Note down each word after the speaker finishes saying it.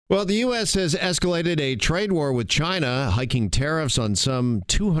Well, the U.S. has escalated a trade war with China, hiking tariffs on some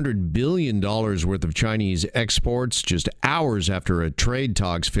 $200 billion worth of Chinese exports just hours after trade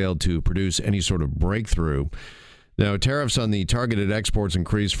talks failed to produce any sort of breakthrough. Now, tariffs on the targeted exports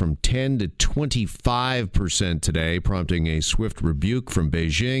increased from 10 to 25% today, prompting a swift rebuke from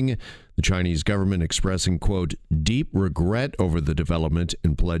Beijing. The Chinese government expressing, quote, deep regret over the development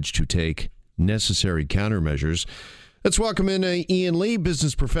and pledged to take necessary countermeasures. Let's welcome in Ian Lee,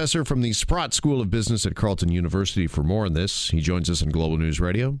 business professor from the Sprott School of Business at Carleton University, for more on this. He joins us on Global News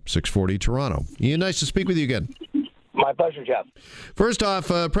Radio, 640 Toronto. Ian, nice to speak with you again. My pleasure, Jeff. First off,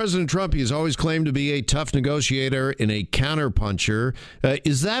 President Trump, he has always claimed to be a tough negotiator and a counterpuncher.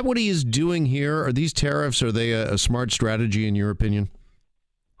 Is that what he is doing here? Are these tariffs, are they a smart strategy in your opinion?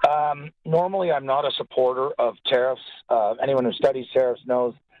 Normally, I'm not a supporter of tariffs. Anyone who studies tariffs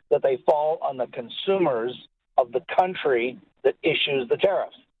knows that they fall on the consumers of the country that issues the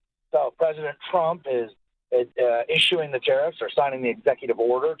tariffs. So President Trump is issuing the tariffs or signing the executive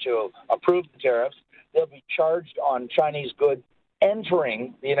order to approve the tariffs. They'll be charged on Chinese goods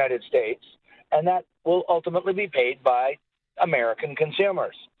entering the United States, and that will ultimately be paid by American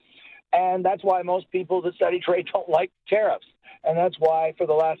consumers. And that's why most people that study trade don't like tariffs. And that's why for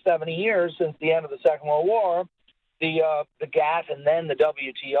the last 70 years, since the end of the Second World War, the GATT and then the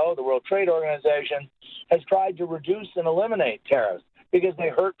WTO, the World Trade Organization, has tried to reduce and eliminate tariffs because they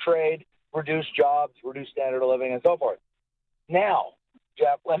hurt trade, reduce jobs, reduce standard of living, and so forth. Now,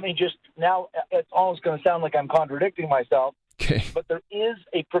 Jeff, now it's almost going to sound like I'm contradicting myself, okay, but there is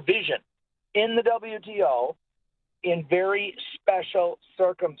a provision in the WTO in very special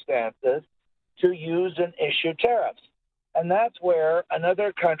circumstances to use and issue tariffs. And that's where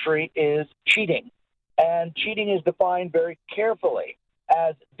another country is cheating. And cheating is defined very carefully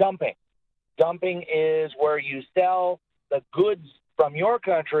as dumping. Dumping is where you sell the goods from your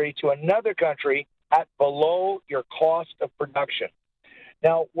country to another country at below your cost of production.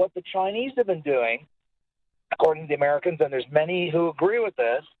 Now, what the Chinese have been doing, according to the Americans, and there's many who agree with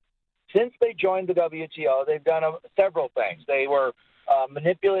this, since they joined the WTO, they've done several things. They were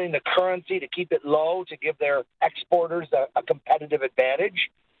manipulating the currency to keep it low, to give their exporters a competitive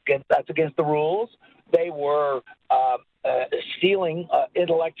advantage. That's against the rules. They were stealing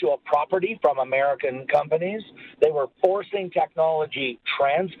intellectual property from American companies. They were forcing technology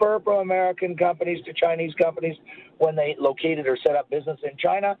transfer from American companies to Chinese companies when they located or set up business in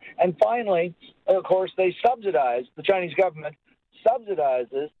China. And finally, of course, the Chinese government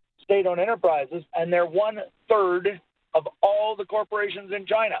subsidizes state-owned enterprises, and they're 1/3 of all the corporations in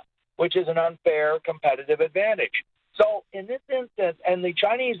China, which is an unfair competitive advantage. So in this instance, and the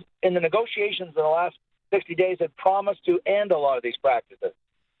Chinese in the negotiations in the last 60 days had promised to end a lot of these practices.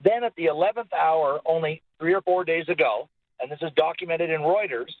 Then at the 11th hour, only 3 or 4 days ago, and this is documented in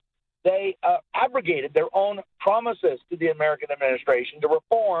Reuters, they abrogated their own promises to the American administration to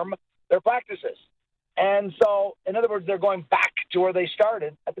reform their practices. And so, in other words, they're going back to where they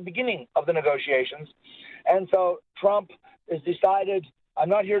started at the beginning of the negotiations. And so Trump has decided, I'm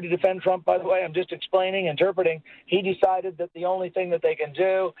not here to defend Trump, by the way, I'm just interpreting. He decided that the only thing that they can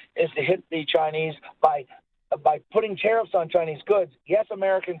do is to hit the Chinese by putting tariffs on Chinese goods. Yes,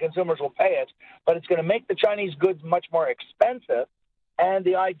 American consumers will pay it, but it's going to make the Chinese goods much more expensive. And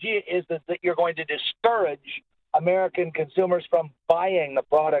the idea is that you're going to discourage American consumers from buying the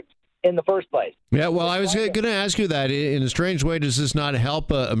product in the first place. Yeah, well, I was going to ask you that. In a strange way, does this not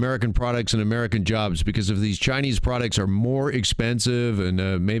help American products and American jobs? Because if these Chinese products are more expensive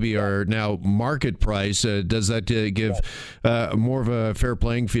and maybe are now market price, does that give more of a fair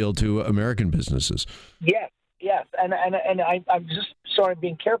playing field to American businesses? Yes. And I'm just sort of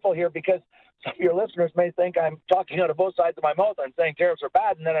being careful here because some of your listeners may think I'm talking out of both sides of my mouth. I'm saying tariffs are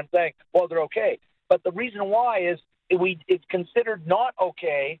bad, and then I'm saying, well, they're okay. But the reason why is it's considered not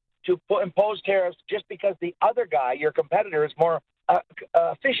okay to impose tariffs just because the other guy, your competitor, is more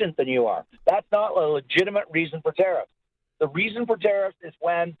efficient than you are. That's not a legitimate reason for tariffs. The reason for tariffs is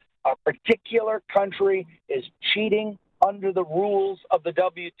when a particular country is cheating under the rules of the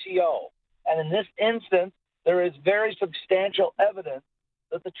WTO. And in this instance, there is very substantial evidence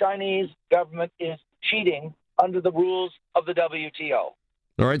that the Chinese government is cheating under the rules of the WTO.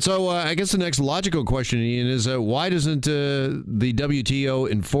 All right, so I guess the next logical question, Ian, is why doesn't the WTO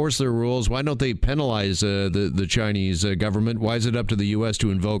enforce their rules? Why don't they penalize the Chinese government? Why is it up to the U.S.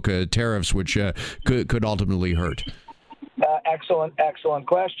 to invoke tariffs, which could ultimately hurt? Excellent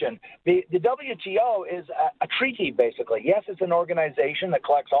question. The WTO is a treaty, basically. Yes, it's an organization that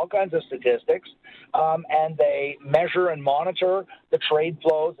collects all kinds of statistics, and they measure and monitor the trade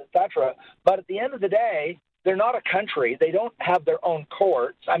flows, etc. But at the end of the day, they're not a country. They don't have their own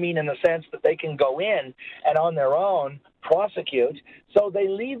courts. I mean, in the sense that they can go in and on their own prosecute. So they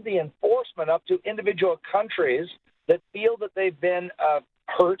leave the enforcement up to individual countries that feel that they've been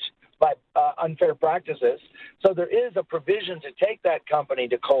hurt by unfair practices. So there is a provision to take that company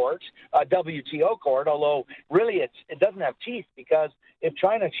to court, a WTO court, although really it doesn't have teeth, because if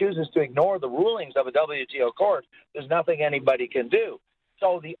China chooses to ignore the rulings of a WTO court, there's nothing anybody can do.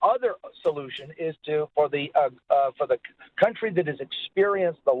 So the other solution is for the country that has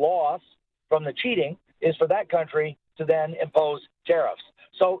experienced the loss from the cheating, is for that country to then impose tariffs.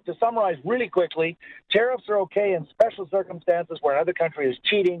 So to summarize really quickly, tariffs are okay in special circumstances where another country is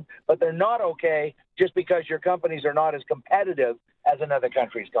cheating, but they're not okay just because your companies are not as competitive as another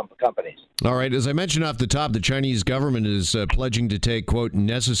country's companies. All right. As I mentioned off the top, the Chinese government is pledging to take, quote,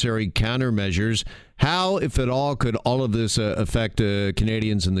 necessary countermeasures. How, if at all, could all of this affect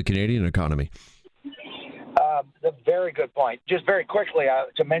Canadians and the Canadian economy? A very good point. Just very quickly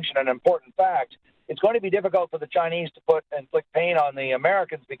to mention an important fact. It's going to be difficult for the Chinese to inflict pain on the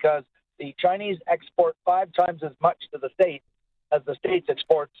Americans because the Chinese export 5 times as much to the States as the States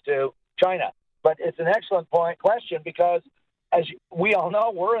exports to China. But it's an excellent question because, as we all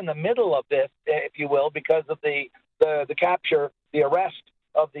know, we're in the middle of this, if you will, because of the capture, the arrest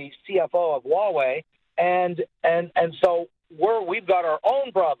of the CFO of Huawei, and so we've got our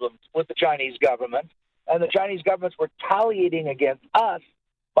own problems with the Chinese government, and the Chinese government's retaliating against us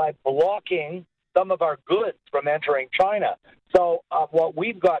by blocking some of our goods from entering China. So what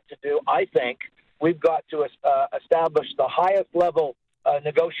we've got to do, I think, we've got to establish the highest level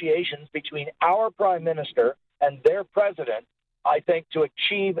negotiations between our prime minister and their president, I think, to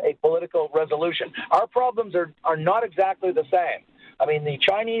achieve a political resolution. Our problems are not exactly the same. I mean, the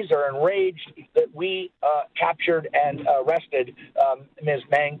Chinese are enraged that we captured and arrested Ms.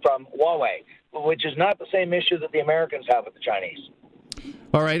 Meng from Huawei, which is not the same issue that the Americans have with the Chinese.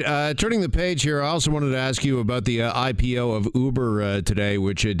 All right. Turning the page here, I also wanted to ask you about the IPO of Uber today,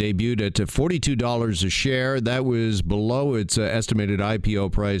 which debuted at $42 a share. That was below its estimated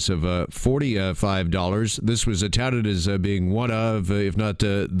IPO price of $45. This was touted as being one of, if not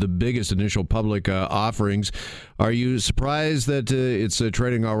the biggest initial public offerings. Are you surprised that it's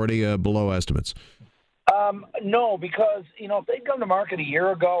trading already below estimates? No, because, if they'd come to market a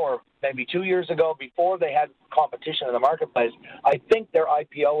year ago or maybe 2 years ago before they had competition in the marketplace, I think their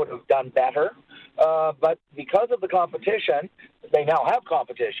IPO would have done better. But because of the competition, they now have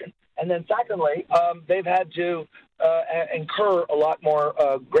competition. And then secondly, they've had to incur a lot more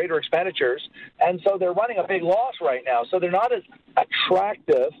greater expenditures. And so they're running a big loss right now. So they're not as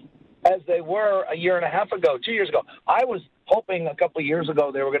attractive as they were a year and a half ago, 2 years ago. I was hoping a couple of years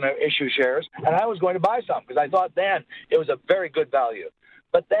ago they were going to issue shares, and I was going to buy some because I thought then it was a very good value.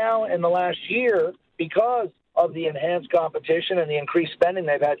 But now in the last year, because of the enhanced competition and the increased spending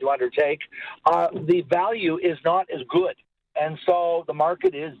they've had to undertake, the value is not as good. And so the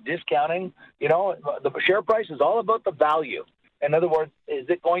market is discounting. The share price is all about the value. In other words, is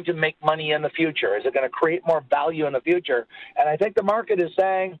it going to make money in the future? Is it going to create more value in the future? And I think the market is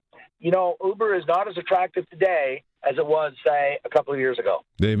saying, Uber is not as attractive today as it was, say, a couple of years ago.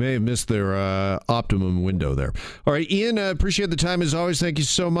 They may have missed their optimum window there. All right, Ian, appreciate the time as always. Thank you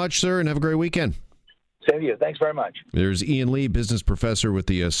so much, sir, and have a great weekend. Same to you. Thanks very much. There's Ian Lee, business professor with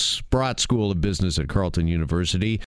the Sprott School of Business at Carleton University.